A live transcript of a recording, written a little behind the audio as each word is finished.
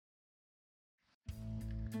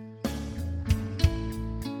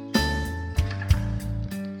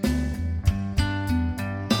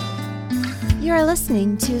You're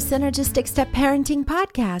listening to Synergistic Step Parenting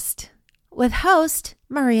Podcast with host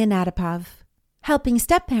Maria Nadapov, helping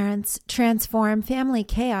step parents transform family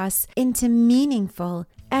chaos into meaningful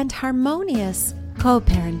and harmonious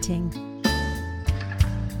co-parenting.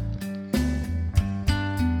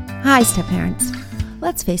 Hi, step parents.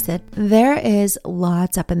 Let's face it, there is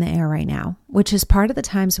lots up in the air right now, which is part of the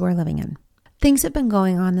times we're living in. Things have been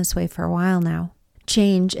going on this way for a while now.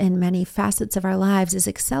 Change in many facets of our lives is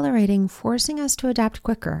accelerating, forcing us to adapt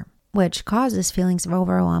quicker, which causes feelings of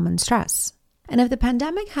overwhelm and stress. And if the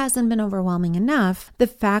pandemic hasn't been overwhelming enough, the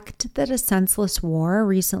fact that a senseless war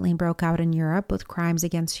recently broke out in Europe with crimes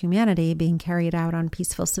against humanity being carried out on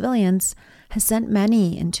peaceful civilians has sent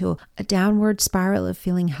many into a downward spiral of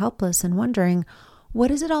feeling helpless and wondering,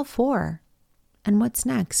 what is it all for? And what's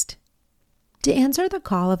next? To answer the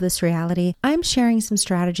call of this reality, I'm sharing some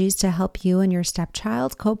strategies to help you and your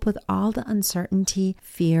stepchild cope with all the uncertainty,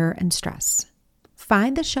 fear, and stress.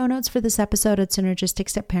 Find the show notes for this episode at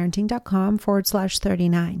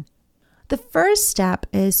synergisticstepparenting.com/39. The first step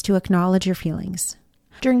is to acknowledge your feelings.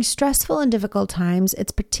 During stressful and difficult times,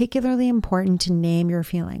 it's particularly important to name your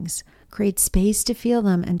feelings, create space to feel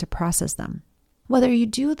them and to process them. Whether you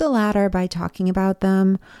do the latter by talking about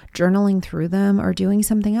them, journaling through them, or doing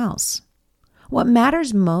something else. What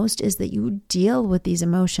matters most is that you deal with these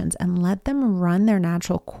emotions and let them run their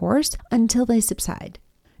natural course until they subside.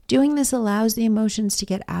 Doing this allows the emotions to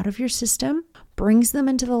get out of your system, brings them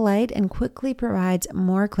into the light, and quickly provides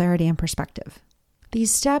more clarity and perspective.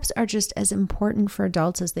 These steps are just as important for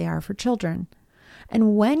adults as they are for children.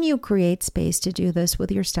 And when you create space to do this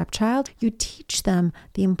with your stepchild, you teach them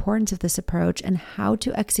the importance of this approach and how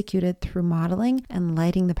to execute it through modeling and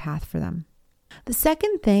lighting the path for them. The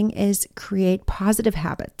second thing is create positive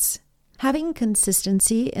habits. Having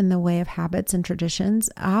consistency in the way of habits and traditions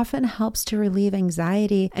often helps to relieve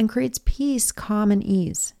anxiety and creates peace, calm, and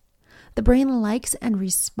ease. The brain likes and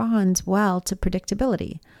responds well to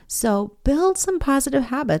predictability, so build some positive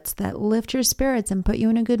habits that lift your spirits and put you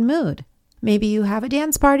in a good mood. Maybe you have a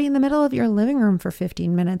dance party in the middle of your living room for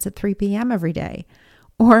 15 minutes at 3 p.m. every day.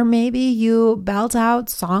 Or maybe you belt out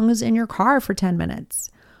songs in your car for 10 minutes.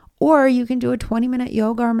 Or you can do a 20-minute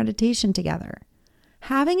yoga or meditation together.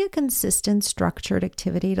 Having a consistent, structured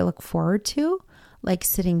activity to look forward to, like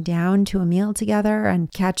sitting down to a meal together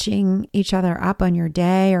and catching each other up on your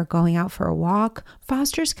day or going out for a walk,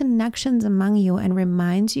 fosters connections among you and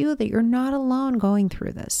reminds you that you're not alone going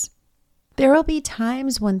through this. There will be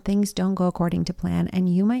times when things don't go according to plan and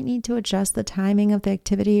you might need to adjust the timing of the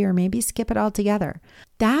activity or maybe skip it altogether.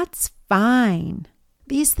 That's fine.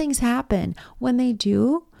 These things happen. When they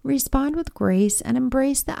do, respond with grace and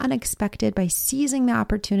embrace the unexpected by seizing the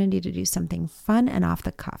opportunity to do something fun and off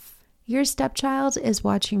the cuff. Your stepchild is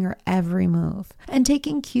watching your every move and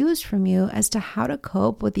taking cues from you as to how to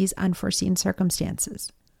cope with these unforeseen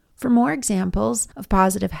circumstances. For more examples of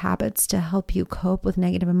positive habits to help you cope with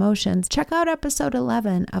negative emotions, check out episode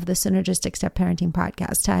 11 of the Synergistic Step Parenting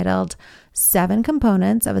Podcast titled 7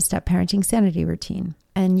 Components of a Step Parenting Sanity Routine.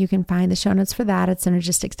 And you can find the show notes for that at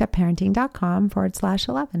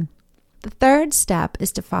synergisticstepparenting.com/11. The third step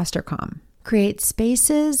is to foster calm. Create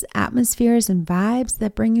spaces, atmospheres, and vibes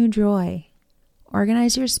that bring you joy.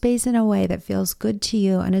 Organize your space in a way that feels good to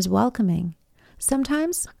you and is welcoming.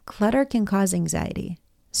 Sometimes clutter can cause anxiety.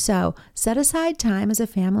 So set aside time as a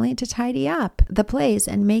family to tidy up the place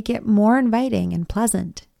and make it more inviting and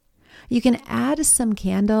pleasant. You can add some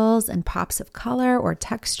candles and pops of color or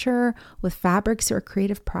texture with fabrics or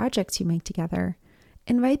creative projects you make together.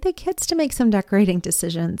 Invite the kids to make some decorating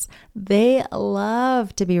decisions. They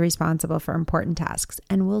love to be responsible for important tasks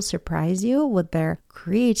and will surprise you with their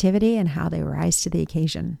creativity and how they rise to the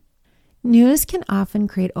occasion. News can often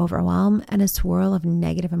create overwhelm and a swirl of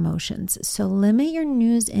negative emotions, so limit your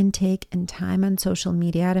news intake and time on social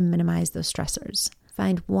media to minimize those stressors.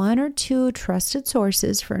 Find 1 or 2 trusted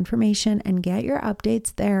sources for information and get your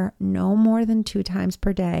updates there no more than 2 times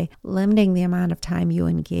per day, limiting the amount of time you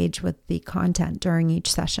engage with the content during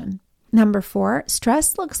each session. Number 4,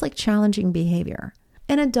 stress looks like challenging behavior.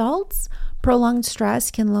 In adults, prolonged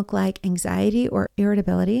stress can look like anxiety or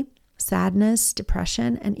irritability, sadness,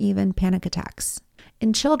 depression, and even panic attacks.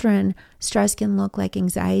 In children, stress can look like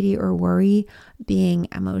anxiety or worry, being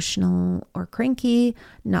emotional or cranky,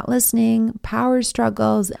 not listening, power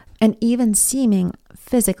struggles, and even seeming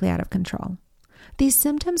physically out of control. These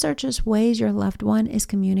symptoms are just ways your loved one is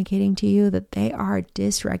communicating to you that they are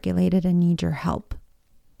dysregulated and need your help.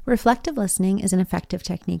 Reflective listening is an effective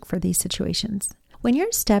technique for these situations. When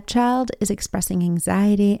your stepchild is expressing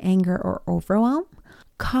anxiety, anger, or overwhelm,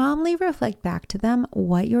 calmly reflect back to them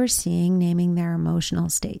what you're seeing, naming their emotional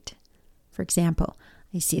state. For example,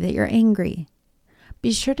 I see that you're angry.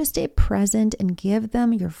 Be sure to stay present and give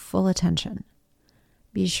them your full attention.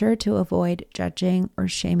 Be sure to avoid judging or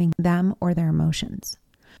shaming them or their emotions.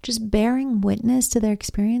 Just bearing witness to their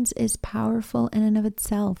experience is powerful in and of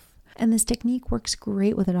itself, and this technique works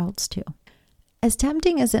great with adults too. As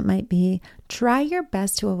tempting as it might be, try your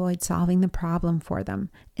best to avoid solving the problem for them.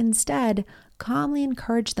 Instead, calmly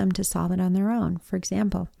encourage them to solve it on their own. For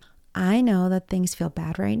example, I know that things feel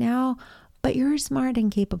bad right now, but you're smart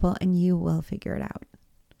and capable and you will figure it out.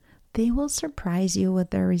 They will surprise you with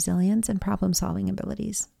their resilience and problem-solving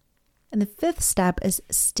abilities. And the fifth step is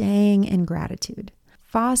staying in gratitude.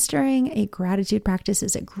 Fostering a gratitude practice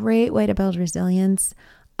is a great way to build resilience,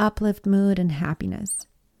 uplift mood, and happiness.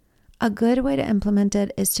 A good way to implement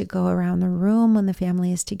it is to go around the room when the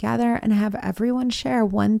family is together and have everyone share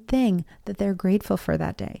one thing that they're grateful for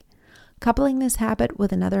that day. Coupling this habit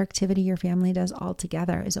with another activity your family does all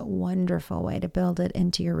together is a wonderful way to build it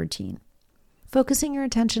into your routine. Focusing your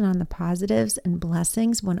attention on the positives and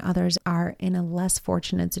blessings when others are in a less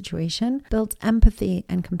fortunate situation builds empathy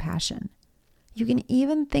and compassion. You can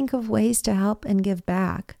even think of ways to help and give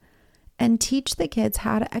back, and teach the kids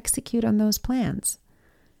how to execute on those plans.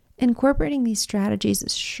 Incorporating these strategies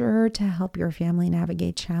is sure to help your family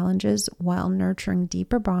navigate challenges while nurturing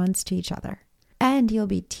deeper bonds to each other. And you'll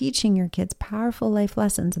be teaching your kids powerful life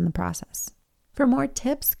lessons in the process. For more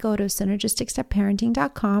tips, go to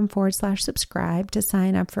synergisticstepparenting.com/subscribe to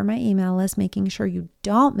sign up for my email list, making sure you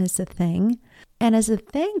don't miss a thing. And as a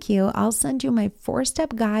thank you, I'll send you my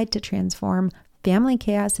 4-step guide to transform family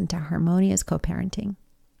chaos into harmonious co-parenting.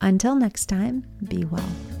 Until next time, be well.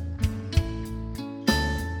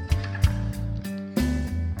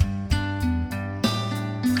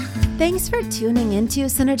 Thanks for tuning into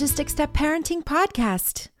Synergistic Step Parenting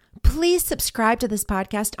Podcast. Please subscribe to this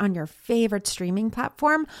podcast on your favorite streaming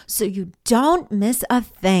platform so you don't miss a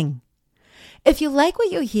thing. If you like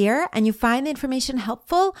what you hear and you find the information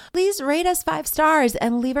helpful, please rate us 5 stars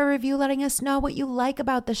and leave a review letting us know what you like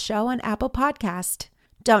about the show on Apple Podcast.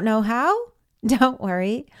 Don't know how? Don't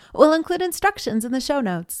worry. We'll include instructions in the show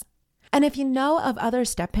notes. And if you know of other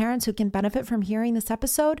step parents who can benefit from hearing this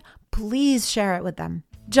episode, please share it with them.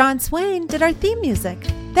 John Swain did our theme music.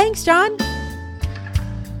 Thanks, John.